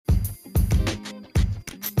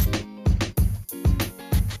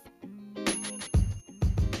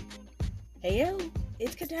Heyo,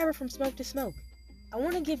 it's Cadabra from Smoke to Smoke. I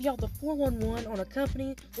want to give y'all the 411 on a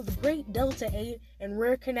company with great Delta 8 and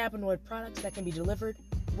rare cannabinoid products that can be delivered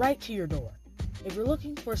right to your door. If you're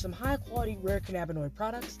looking for some high-quality rare cannabinoid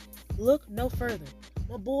products, look no further.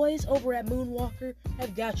 My boys over at Moonwalker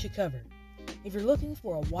have got you covered. If you're looking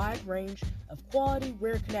for a wide range of quality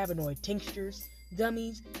rare cannabinoid tinctures,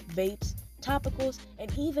 gummies, vapes, topicals,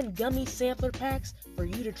 and even gummy sampler packs for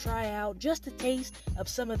you to try out just a taste of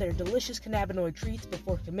some of their delicious cannabinoid treats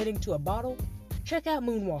before committing to a bottle, check out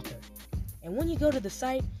Moonwalker. And when you go to the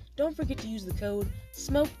site, don't forget to use the code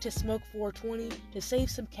SMOKE420 to save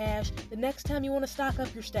some cash the next time you want to stock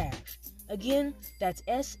up your stash. Again, that's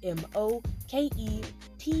SMOKETOSMOKE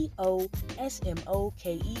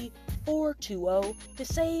 420 to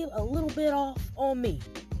save a little bit off on me.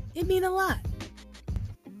 It means a lot.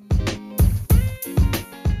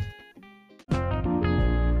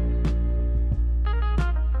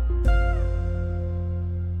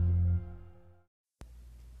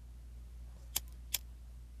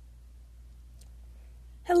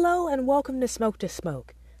 Hello and welcome to Smoke,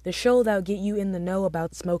 the show that'll get you in the know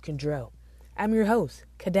about smoke and dro. I'm your host,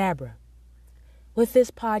 Cadabra. With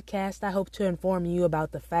this podcast, I hope to inform you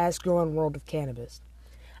about the fast-growing world of cannabis.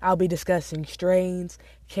 I'll be discussing strains,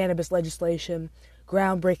 cannabis legislation,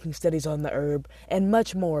 groundbreaking studies on the herb, and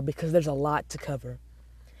much more because there's a lot to cover.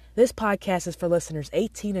 This podcast is for listeners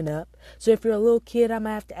 18 and up, so if you're a little kid, I'm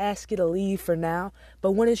going to have to ask you to leave for now,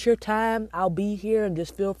 but when it's your time, I'll be here and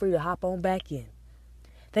just feel free to hop on back in.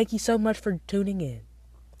 Thank you so much for tuning in.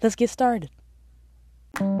 Let's get started.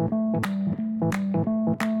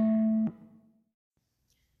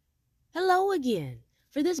 Hello again.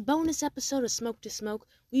 For this bonus episode of Smoke to Smoke,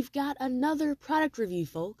 we've got another product review,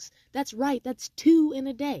 folks. That's right, that's 2 in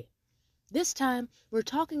a day. This time, we're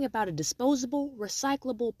talking about a disposable,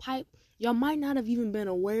 recyclable pipe y'all might not have even been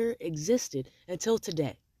aware existed until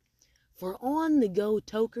today. For on-the-go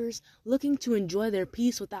tokers looking to enjoy their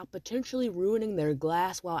peace without potentially ruining their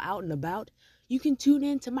glass while out and about, you can tune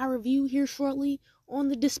in to my review here shortly on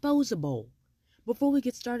the Dispoze-A-Bowl. Before we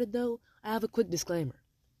get started, though, I have a quick disclaimer.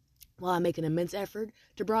 While I make an immense effort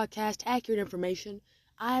to broadcast accurate information,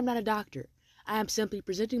 I am not a doctor. I am simply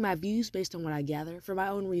presenting my views based on what I gather from my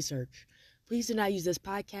own research. Please do not use this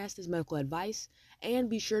podcast as medical advice,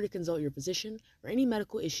 and be sure to consult your physician for any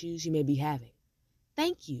medical issues you may be having.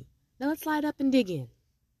 Thank you. Now let's light up and dig in.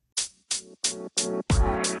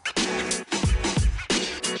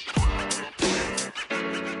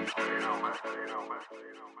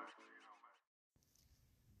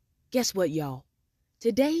 Guess what, y'all?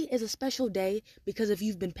 Today is a special day because if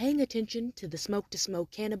you've been paying attention to the Smoke to Smoke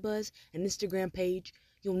Cannabis and Instagram page,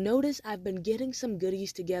 you'll notice I've been getting some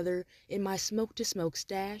goodies together in my Smoke to Smoke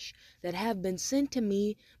stash that have been sent to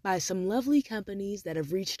me by some lovely companies that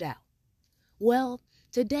have reached out. Well,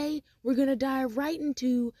 today, we're going to dive right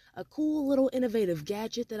into a cool little innovative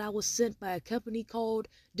gadget that I was sent by a company called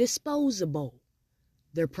Dispoze-A-Bowl.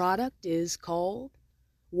 Their product is called,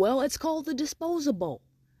 it's called the Dispoze-A-Bowl.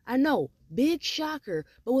 I know, big shocker,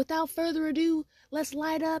 but without further ado, let's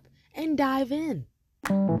light up and dive in.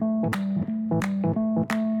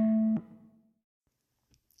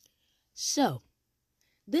 So,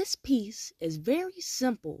 this piece is very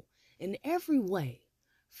simple in every way,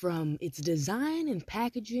 from its design and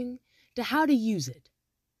packaging to how to use it.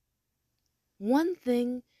 One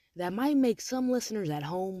thing that might make some listeners at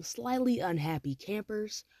home slightly unhappy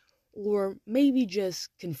campers, or maybe just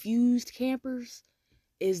confused campers,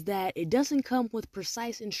 is that it doesn't come with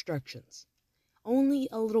precise instructions, only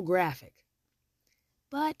a little graphic.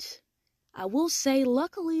 But I will say,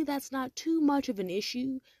 luckily, that's not too much of an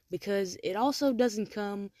issue because it also doesn't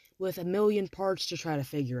come with a million parts to try to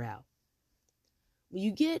figure out. When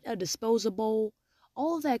you get a Dispoze-A-Bowl,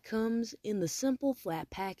 all that comes in the simple flat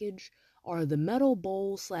package are the metal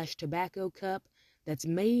bowl/tobacco cup that's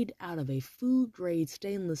made out of a food-grade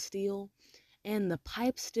stainless steel, and the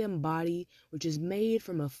pipe stem body, which is made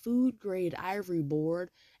from a food-grade ivory board,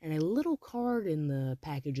 and a little card in the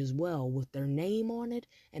package as well with their name on it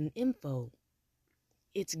and info.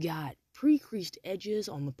 It's got pre-creased edges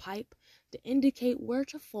on the pipe to indicate where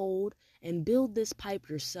to fold and build this pipe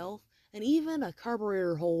yourself, and even a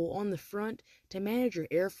carburetor hole on the front to manage your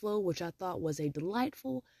airflow, which I thought was a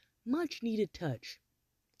delightful, much-needed touch.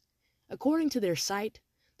 According to their site,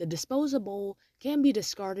 the Dispoze-A-Bowl can be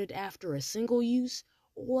discarded after a single use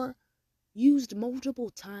or used multiple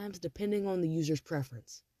times depending on the user's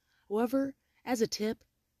preference. However, as a tip,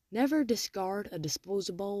 never discard a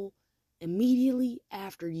Dispoze-A-Bowl immediately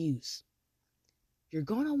after use. You're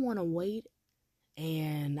going to want to wait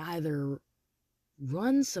and either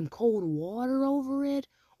run some cold water over it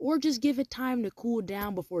or just give it time to cool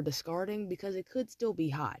down before discarding because it could still be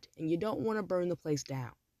hot and you don't want to burn the place down.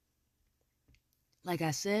 Like I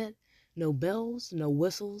said, no bells, no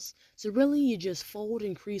whistles, so really you just fold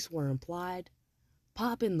and crease where implied,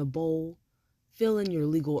 pop in the bowl, fill in your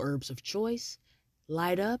legal herbs of choice,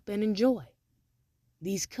 light up and enjoy.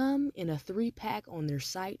 These come in a 3-pack on their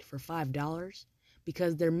site for $5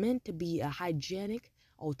 because they're meant to be a hygienic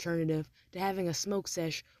alternative to having a smoke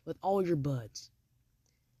sesh with all your buds.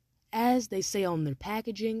 As they say on their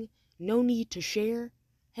packaging, no need to share,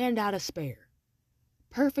 hand out a spare.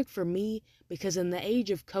 Perfect for me because in the age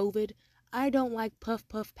of COVID, I don't like puff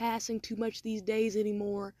passing too much these days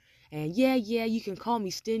anymore. And yeah, you can call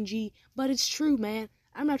me stingy, but it's true, man.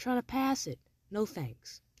 I'm not trying to pass it. No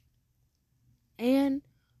thanks. And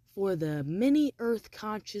for the many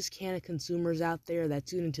earth-conscious can of consumers out there that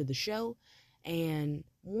tune into the show and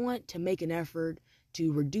want to make an effort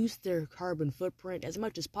to reduce their carbon footprint as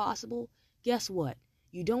much as possible, guess what?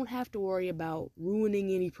 You don't have to worry about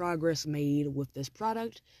ruining any progress made with this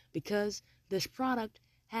product because this product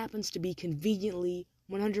happens to be conveniently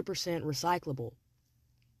 100% recyclable.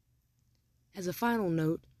 As a final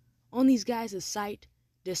note, on these guys' site,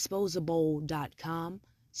 Dispoze-A-Bowl.com,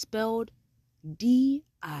 spelled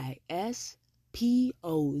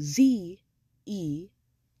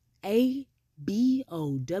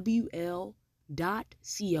DISPOZEABOWL.com,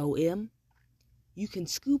 you can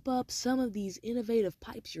scoop up some of these innovative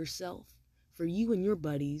pipes yourself for you and your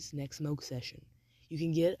buddies next smoke session. You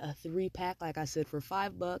can get a 3-pack, like I said, for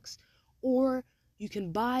 $5, or you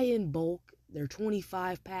can buy in bulk their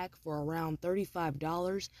 25-pack for around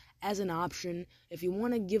 $35 as an option if you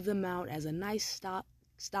want to give them out as a nice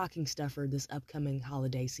stocking stuffer this upcoming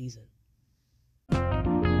holiday season.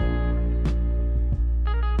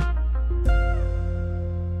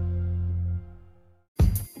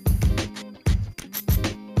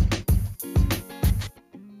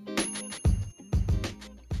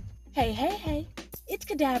 Hey, it's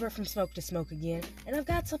Cadabra from Smoke to Smoke again, and I've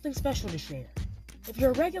got something special to share. If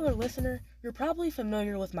you're a regular listener, you're probably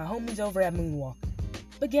familiar with my homies over at Moonwalker.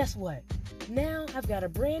 But guess what? Now I've got a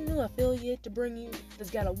brand new affiliate to bring you that's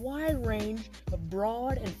got a wide range of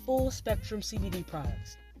broad and full spectrum CBD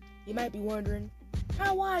products. You might be wondering,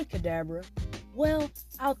 how wide, Cadabra? Well,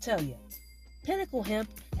 I'll tell you. Pinnacle Hemp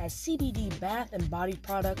has CBD bath and body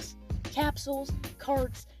products, capsules,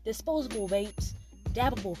 carts, disposable vapes,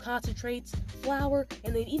 dabbable concentrates, flour,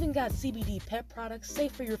 and they've even got CBD pet products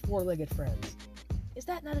safe for your 4-legged friends. Is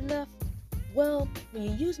that not enough? Well, when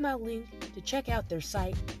you use my link to check out their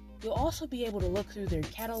site, you'll also be able to look through their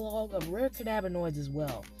catalog of rare cannabinoids as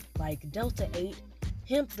well, like Delta 8,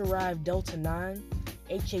 hemp-derived Delta 9,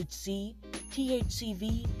 HHC,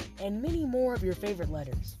 THCV, and many more of your favorite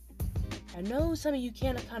letters. I know some of you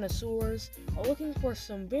canna connoisseurs are looking for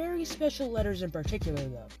some very special letters in particular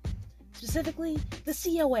though. Specifically, the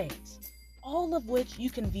COAs, all of which you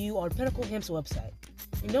can view on Pinnacle Hemp's website.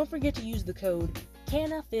 And don't forget to use the code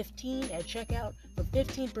CANNA15 at checkout for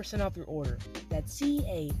 15% off your order. That's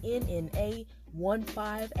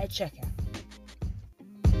CANNA15 at checkout.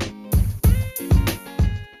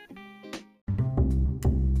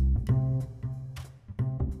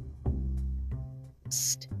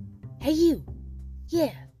 Psst. Hey you.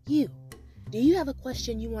 Yeah, you. Do you have a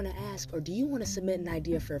question you want to ask, or do you want to submit an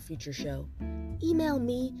idea for a future show? Email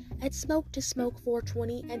me at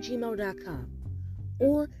smoketosmoke420@gmail.com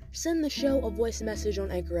or send the show a voice message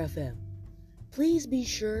on Anchor FM. Please be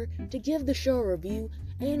sure to give the show a review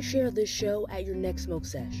and share this show at your next smoke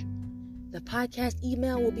sesh. The podcast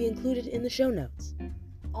email will be included in the show notes.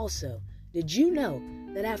 Also, did you know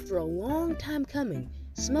that after a long time coming,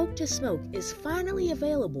 Smoke to Smoke is finally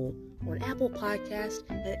available on Apple Podcasts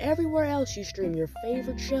and everywhere else you stream your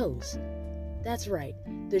favorite shows? That's right,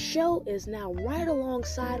 the show is now right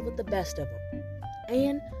alongside with the best of them.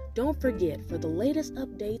 And don't forget, for the latest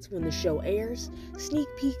updates when the show airs, sneak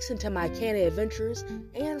peeks into my canna adventures,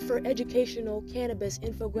 and for educational cannabis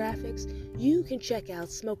infographics, you can check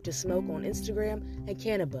out Smoke to Smoke on Instagram and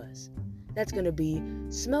Cannabuzz. That's going to be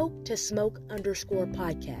Smoke to Smoke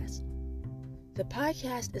 _podcast. The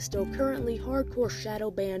podcast is still currently hardcore shadow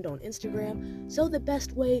banned on Instagram, so the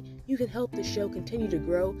best way you can help the show continue to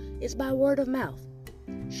grow is by word of mouth.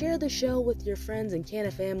 Share the show with your friends and Canna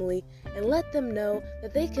family and let them know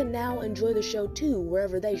that they can now enjoy the show too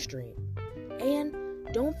wherever they stream. And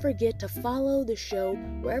don't forget to follow the show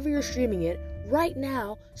wherever you're streaming it right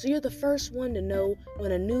now so you're the first one to know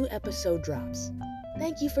when a new episode drops.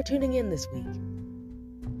 Thank you for tuning in this week.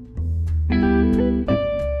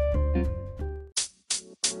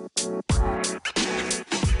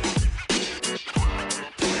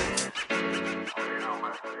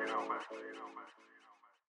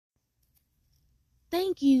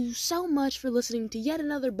 thank you so much for listening to yet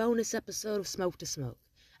another bonus episode of Smoke to Smoke.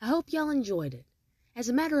 I hope y'all enjoyed it. As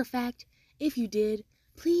a matter of fact, if you did,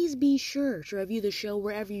 please be sure to review the show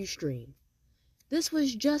wherever you stream. This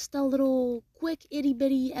was just a little quick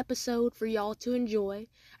itty-bitty episode for y'all to enjoy.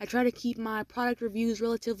 I try to keep my product reviews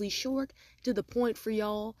relatively short, to the point for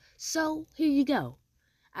y'all, so here you go.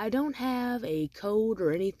 I don't have a code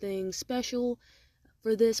or anything special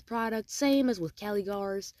for this product, same as with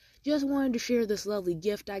Caligars. Just wanted to share this lovely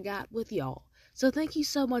gift I got with y'all. So thank you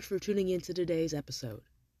so much for tuning in to today's episode.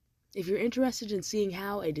 If you're interested in seeing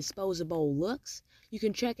how a Dispoze-A-Bowl looks, you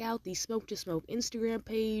can check out the Smoke to Smoke Instagram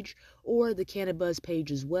page or the Cannabuzz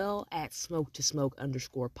page as well at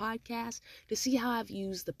 @smoke_podcast to see how I've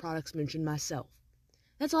used the products mentioned myself.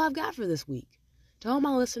 That's all I've got for this week. To all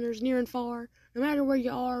my listeners near and far, no matter where you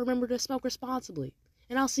are, remember to smoke responsibly,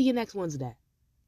 and I'll see you next Wednesday.